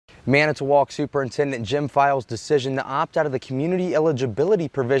Manitowoc Superintendent Jim File's decision to opt out of the Community Eligibility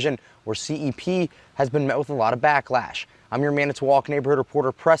Provision, or CEP, has been met with a lot of backlash. I'm your Manitowoc neighborhood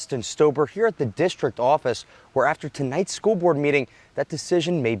reporter Preston Stober here at the district office, where after tonight's school board meeting, that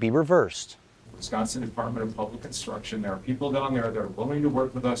decision may be reversed. Wisconsin Department of Public Instruction, there are people down there that are willing to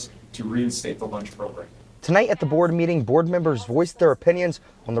work with us to reinstate the lunch program. Tonight at the board meeting, board members voiced their opinions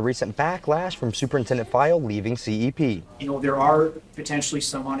on the recent backlash from Superintendent File leaving CEP. You know, there are potentially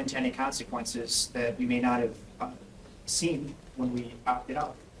some unintended consequences that we may not have seen when we opted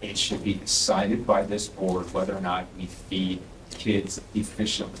out. It should be decided by this board whether or not we feed kids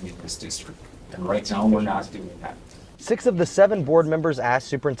efficiently in this district. And right now, we're not doing that. 6 of the 7 board members asked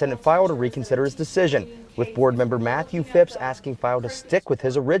Superintendent File to reconsider his decision, with board member Matthew Phipps asking File to stick with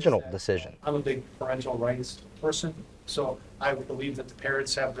his original decision. I'm a big parental rights person, so I believe that the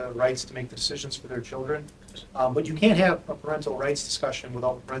parents have the rights to make the decisions for their children. But you can't have a parental rights discussion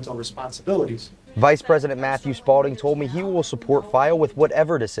without parental responsibilities. Vice President Matthew Spalding told me he will support File with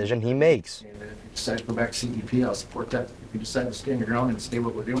whatever decision he makes. And if you decide to go back to CEP, I'll support that. If you decide to stand your ground and stay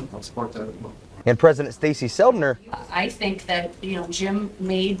what we're doing, I'll support that as well. And President Stacy Seldner. I think that, Jim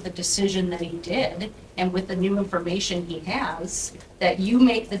made the decision that he did, and with the new information he has, that you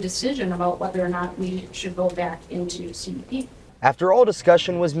make the decision about whether or not we should go back into CEP. After all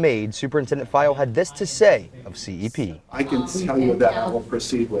discussion was made, Superintendent File had this to say of CEP. I can tell you that I will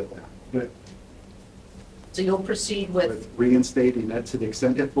proceed with that. But so you'll proceed with reinstating that to the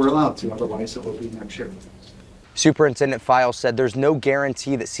extent if we're allowed to, otherwise it will be next year. Superintendent File said there's no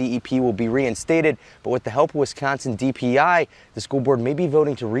guarantee that CEP will be reinstated, but with the help of Wisconsin DPI, the school board may be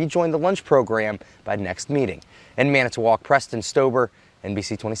voting to rejoin the lunch program by next meeting. In Manitowoc, Preston Stober,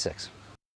 NBC 26.